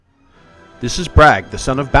This is Bragg, the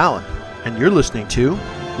son of Balin, and you're listening to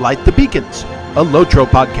Light the Beacons, a Lotro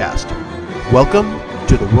podcast. Welcome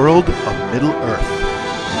to the world of Middle-earth.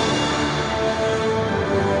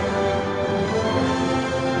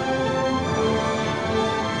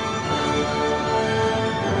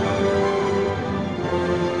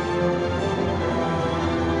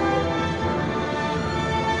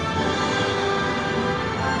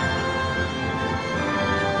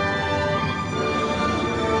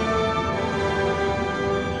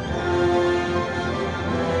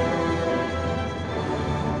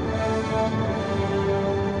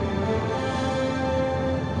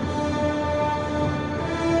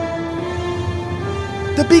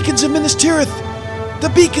 The beacons of Minas Tirith! The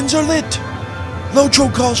beacons are lit!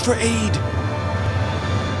 Lotro calls for aid.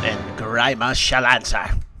 And Grima shall answer.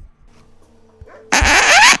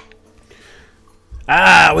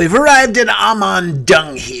 We've arrived at Amon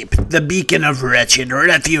Dungheap, the beacon of wretched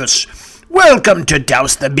refuse. Welcome to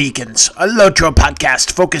Douse the Beacons, a Lotro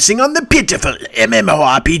podcast focusing on the pitiful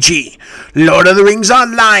MMORPG, Lord of the Rings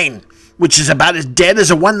Online, which is about as dead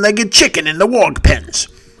as a one-legged chicken in the warg pens,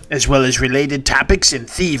 as well as related topics in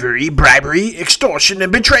thievery, bribery, extortion,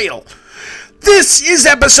 and betrayal. This is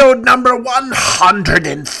episode number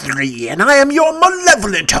 103, and I am your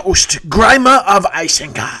malevolent host, Grima of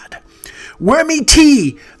Isengard. Wormy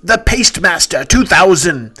T, the Pastemaster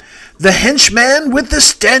 2000, the henchman with the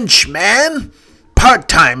stench man,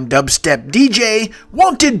 part-time dubstep DJ,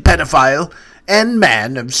 wanted pedophile, and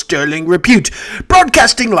man of sterling repute,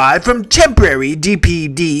 broadcasting live from temporary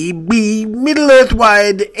DPDB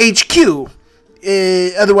Middle-earth-wide HQ,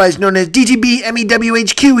 otherwise known as DTB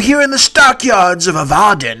MEWHQ, here in the stockyards of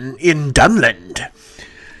Avarden in Dunland.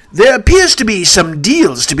 There appears to be some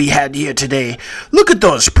deals to be had here today. Look at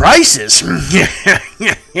those prices.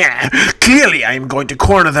 Clearly I am going to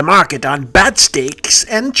corner the market on bat steaks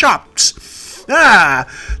and chops. The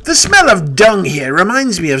smell of dung here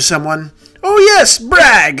reminds me of someone. Oh yes,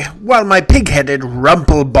 Bragg, while my pig-headed,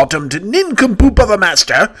 rumple-bottomed nincompoop of a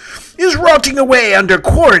master is rotting away under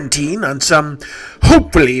quarantine on some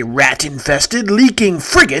hopefully rat-infested, leaking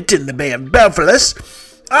frigate in the Bay of Belfalis,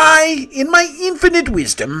 I, in my infinite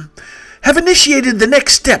wisdom, have initiated the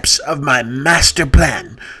next steps of my master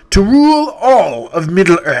plan to rule all of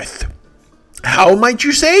Middle-earth. How might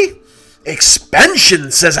you say? Expansion,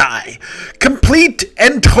 says I. Complete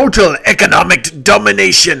and total economic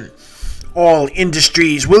domination. All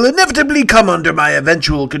industries will inevitably come under my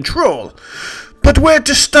eventual control. But where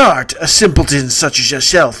to start, a simpleton such as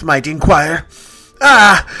yourself might inquire.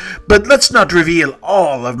 But let's not reveal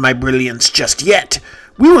all of my brilliance just yet.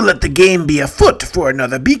 We will let the game be afoot for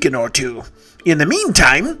another beacon or two. In the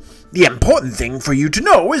meantime, the important thing for you to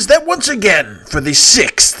know is that once again, for the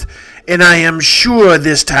 6th, and I am sure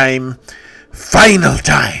this time, final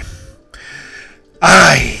time,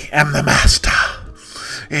 I am the master.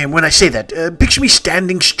 And when I say that, picture me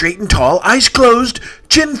standing straight and tall, eyes closed,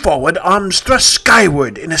 chin forward, arms thrust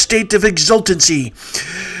skyward in a state of exultancy.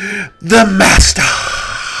 The master.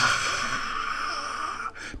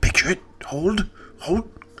 Picture it. Hold.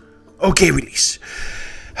 Okay, release.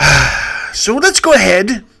 So let's go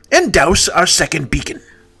ahead and douse our second beacon.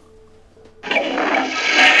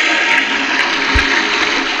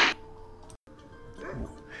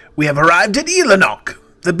 We have arrived at Elanok,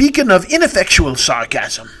 the beacon of ineffectual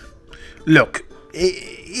sarcasm. Look,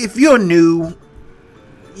 if you're new,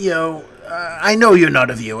 I know you're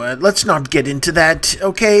not a viewer. Let's not get into that,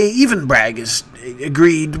 okay? Even Bragg has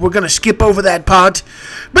agreed. We're gonna skip over that part.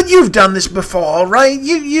 But you've done this before, right?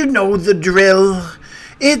 You know the drill.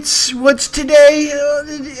 What's today?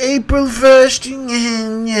 April 1st?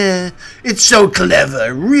 Yeah. It's so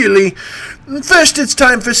clever, really. First, it's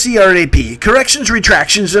time for CRAP. Corrections,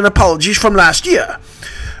 retractions, and apologies from last year.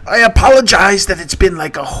 I apologize that it's been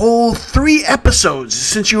like a whole 3 episodes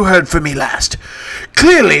since you heard from me last.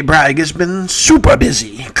 Clearly, Bragg has been super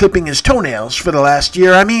busy clipping his toenails for the last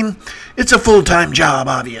year. I mean, it's a full-time job,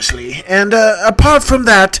 obviously. And apart from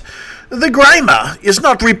that, the Grima is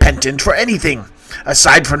not repentant for anything,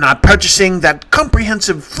 aside from not purchasing that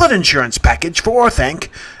comprehensive flood insurance package for Orthanc,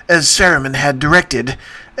 as Saruman had directed.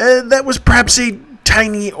 That was perhaps a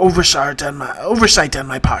tiny oversight on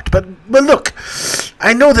my part. But look,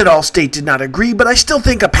 I know that Allstate did not agree, but I still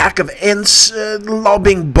think a pack of ants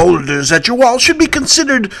lobbing boulders at your wall should be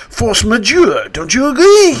considered force majeure. Don't you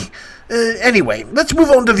agree? Anyway, let's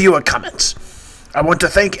move on to viewer comments. I want to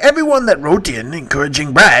thank everyone that wrote in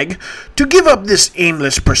encouraging Bragg to give up this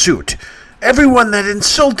aimless pursuit. Everyone that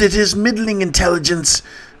insulted his middling intelligence,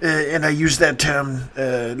 and I use that term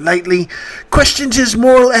lightly, questioned his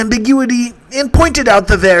moral ambiguity and pointed out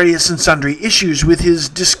the various and sundry issues with his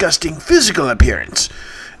disgusting physical appearance.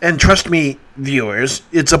 And trust me, viewers,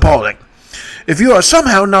 it's appalling. If you are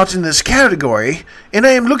somehow not in this category, and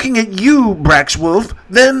I am looking at you, Braxwolf,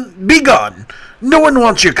 then be gone. No one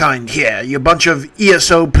wants your kind here, you bunch of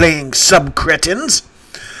ESO-playing sub-cretins.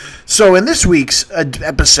 So in this week's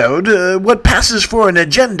episode, what passes for an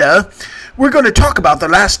agenda, we're going to talk about the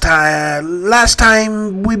last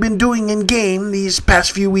time we've been doing in-game these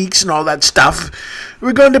past few weeks and all that stuff.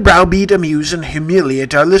 We're going to browbeat, amuse, and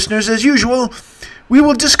humiliate our listeners as usual. We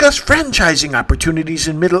will discuss franchising opportunities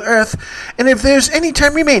in Middle-earth, and if there's any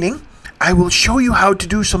time remaining, I will show you how to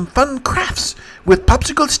do some fun crafts with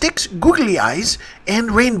popsicle sticks, googly eyes,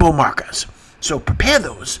 and rainbow markers. So prepare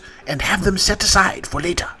those and have them set aside for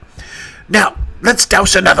later. Now, let's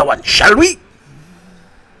douse another one, shall we?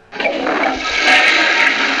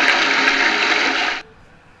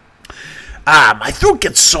 My throat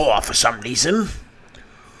gets sore for some reason.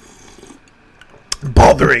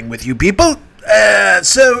 Bothering with you people.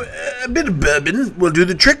 So a bit of bourbon will do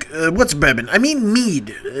the trick. What's bourbon? I mean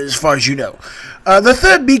mead, as far as you know. The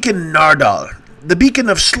third beacon, Nardal, the beacon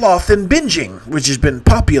of sloth and binging, which has been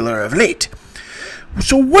popular of late.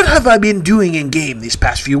 So what have I been doing in-game these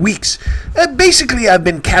past few weeks? Basically, I've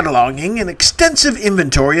been cataloging an extensive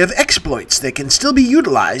inventory of exploits that can still be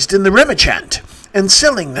utilized in the Remachant, and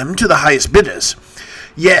selling them to the highest bidders.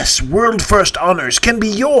 Yes, world-first honors can be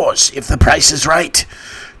yours if the price is right.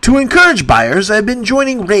 To encourage buyers, I've been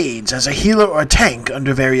joining raids as a healer or tank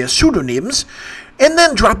under various pseudonyms, and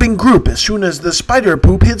then dropping group as soon as the spider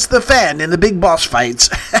poop hits the fan in the big boss fights.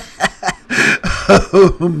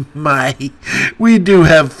 Oh my, we do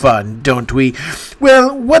have fun, don't we?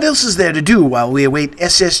 Well, what else is there to do while we await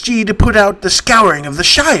SSG to put out the scouring of the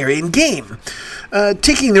Shire in-game?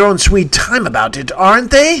 Taking their own sweet time about it,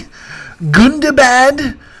 aren't they?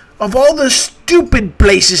 Gundabad? Of all the stupid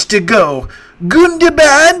places to go,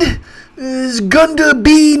 Gundabad? Is gonna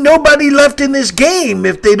be nobody left in this game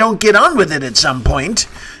if they don't get on with it at some point.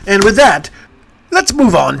 And with that, let's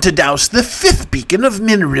move on to douse the fifth beacon of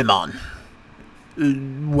Minrimon.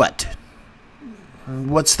 What?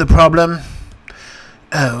 What's the problem?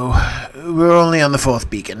 Oh, we're only on the fourth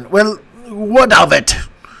beacon. Well, what of it?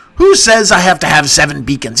 Who says I have to have 7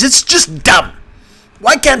 beacons? It's just dumb.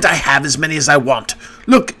 Why can't I have as many as I want?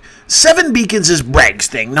 Look, 7 beacons is Bragg's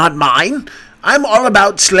thing, not mine. I'm all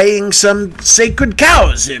about slaying some sacred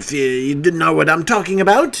cows, if you didn't know what I'm talking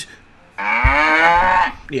about.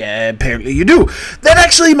 Yeah, apparently you do. That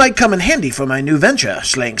actually might come in handy for my new venture,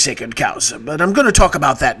 slaying sacred cows, but I'm going to talk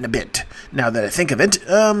about that in a bit, now that I think of it.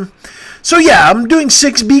 So yeah, I'm doing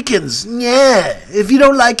 6 beacons. Yeah, if you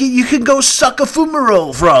don't like it, you can go suck a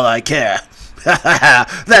fumarole for all I care.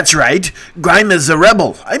 That's right, Grime is a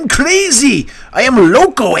rebel. I'm crazy. I am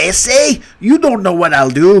loco, ese. You don't know what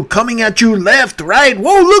I'll do. Coming at you left, right.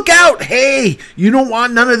 Whoa, look out. Hey, you don't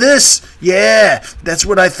want none of this. Yeah, that's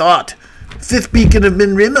what I thought. 5th beacon of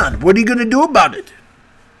Minrimon. What are you going to do about it?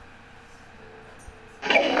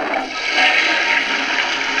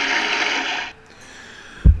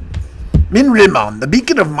 Minrimon, the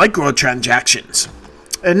beacon of microtransactions.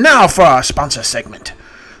 And now for our sponsor segment.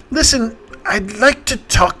 Listen, I'd like to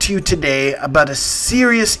talk to you today about a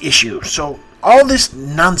serious issue, so all this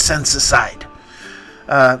nonsense aside.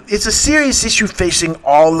 It's a serious issue facing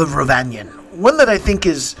all of Rovanion, one that I think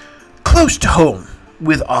is close to home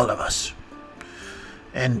with all of us.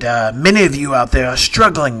 And many of you out there are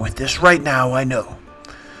struggling with this right now, I know.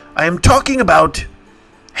 I am talking about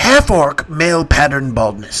half-orc male pattern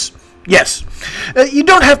baldness. Yes, you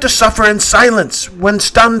don't have to suffer in silence when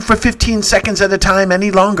stunned for 15 seconds at a time any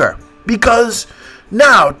longer. Because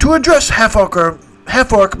now, to address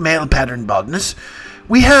half-orc male pattern baldness,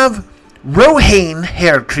 we have Rohane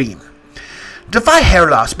hair cream. Defy hair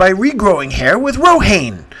loss by regrowing hair with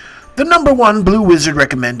Rohane, the #1 Blue Wizard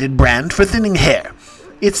recommended brand for thinning hair.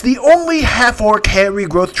 It's the only half-orc hair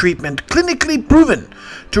regrowth treatment clinically proven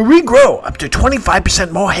to regrow up to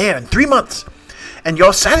 25% more hair in 3 months. And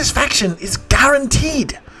your satisfaction is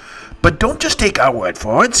guaranteed. But don't just take our word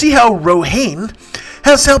for it. See how Rohane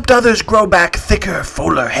has helped others grow back thicker,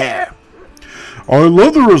 fuller hair. I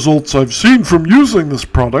love the results I've seen from using this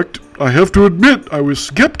product. I have to admit I was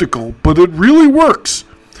skeptical, but it really works,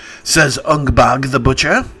 says Ungbag the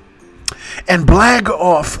Butcher. And Blag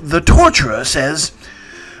Off the Torturer says,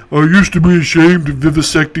 I used to be ashamed of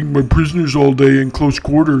vivisecting my prisoners all day in close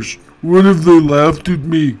quarters. What if they laughed at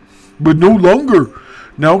me? But no longer.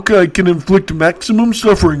 Now I can inflict maximum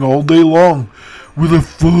suffering all day long with a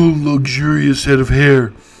full, luxurious head of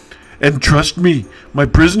hair. And trust me, my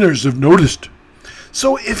prisoners have noticed.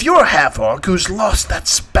 So if you're a half-orc who's lost that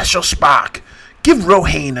special spark, give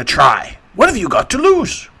Rohain a try. What have you got to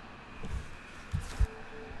lose?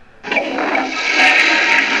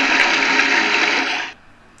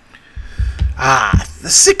 The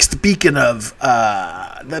sixth beacon of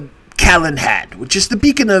the Callan had, which is the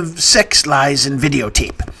beacon of sex, lies, and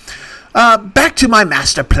videotape. Back to my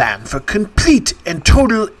master plan for complete and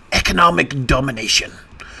total economic domination.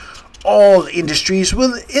 All industries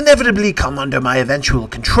will inevitably come under my eventual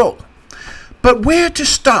control. But where to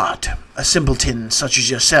start, a simpleton such as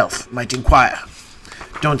yourself might inquire.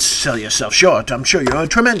 Don't sell yourself short, I'm sure you're a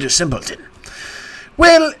tremendous simpleton.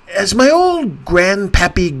 Well, as my old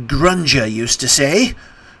grandpappy Grunger used to say,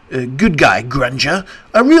 good guy Grunger,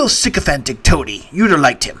 a real sycophantic toady, you'd have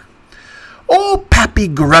liked him. Old Pappy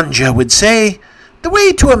Grunger would say, the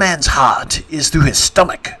way to a man's heart is through his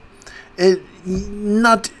stomach.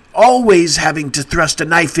 Not always having to thrust a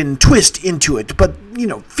knife and twist into it, but,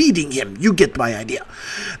 feeding him. You get my idea.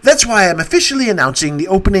 That's why I'm officially announcing the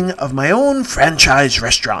opening of my own franchise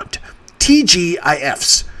restaurant,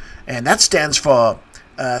 TGIFs, and that stands for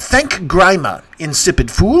Thank Grimer,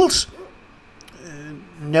 Insipid Fools?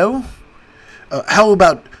 No? How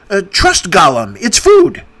about Trust Gollum, It's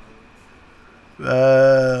Food?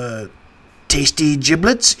 Tasty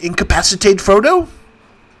Giblets, Incapacitate Frodo?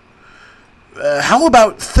 How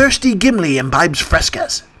about Thirsty Gimli imbibes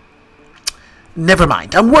Frescas? Never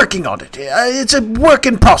mind, I'm working on it. It's a work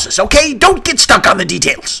in process, okay? Don't get stuck on the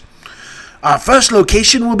details. Our first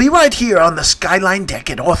location will be right here on the Skyline deck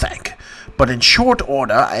at Orthanc, but in short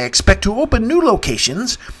order I expect to open new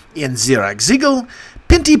locations in Zirag-Ziggle,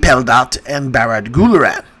 Pinty Peldart, and Barad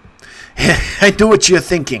Gularan. I know what you're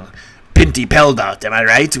thinking. Pinty Peldart, am I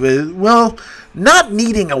right? Well, not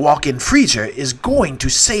needing a walk-in freezer is going to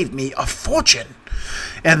save me a fortune.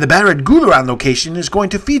 And the Barad Gularan location is going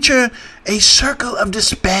to feature a Circle of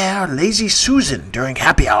Despair Lazy Susan during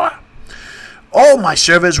happy hour. All my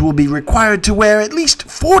servers will be required to wear at least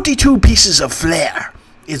 42 pieces of flair.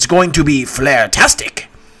 It's going to be flair-tastic.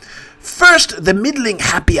 First, the middling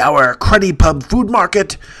happy hour Cruddy Pub food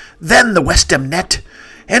market, then the Westham Net,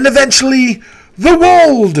 and eventually the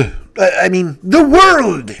world. The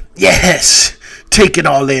world. Yes, take it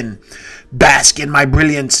all in. Bask in my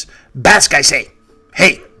brilliance. Bask, I say.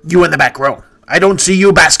 Hey, you in the back row. I don't see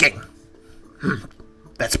you basking.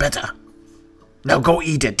 That's better. Now go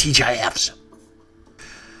eat at TGIF's.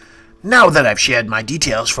 Now that I've shared my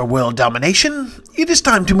details for world domination, it is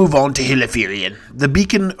time to move on to Hilleferian, the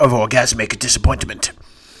beacon of orgasmic disappointment.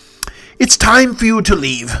 It's time for you to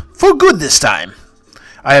leave, for good this time.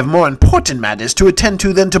 I have more important matters to attend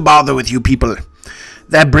to than to bother with you people.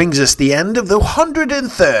 That brings us the end of the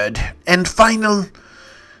 103rd and final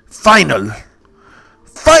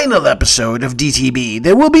episode of DTB.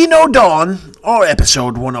 There will be no Dawn, or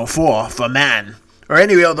episode 104 for man, or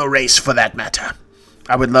any other race for that matter.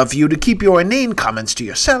 I would love for you to keep your inane comments to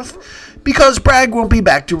yourself, because Bragg won't be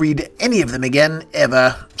back to read any of them again,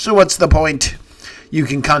 ever. So what's the point? You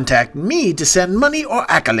can contact me to send money or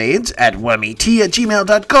accolades at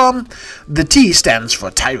wormyt@gmail.com. The T stands for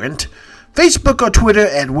Tyrant. Facebook or Twitter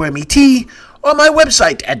at wormyt, or my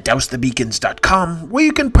website at dousethebeacons.com, where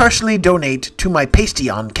you can personally donate to my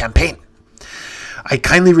Pasteon campaign. I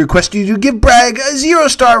kindly request you to give Bragg a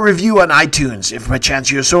 0-star review on iTunes, if perchance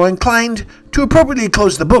you're so inclined, to appropriately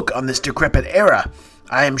close the book on this decrepit era.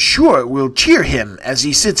 I am sure it will cheer him as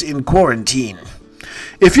he sits in quarantine.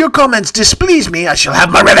 If your comments displease me, I shall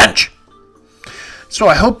have my revenge. So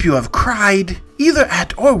I hope you have cried, either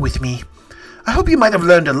at or with me. I hope you might have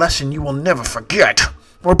learned a lesson you will never forget,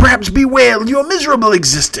 or perhaps bewailed your miserable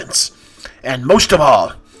existence. And most of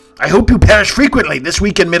all, I hope you perish frequently this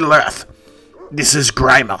week in Middle-earth. This is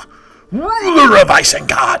Grimer, ruler of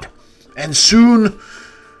Isengard, and soon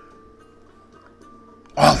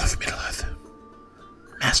all of Middle-earth.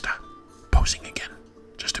 Master, posing again.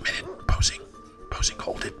 Just a minute, posing,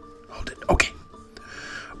 hold it. Okay.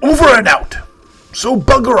 Over and out. So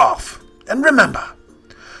bugger off. And remember,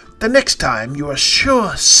 the next time you are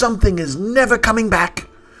sure something is never coming back,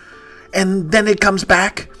 and then it comes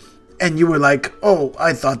back, and you were like, oh,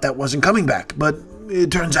 I thought that wasn't coming back, but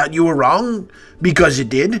it turns out you were wrong, because it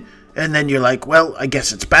did, and then you're like, well, I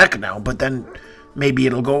guess it's back now, but then maybe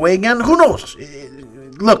it'll go away again, who knows?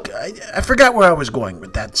 Look, I forgot where I was going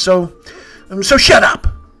with that, so shut up,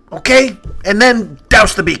 okay? And then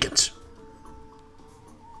douse the beacons.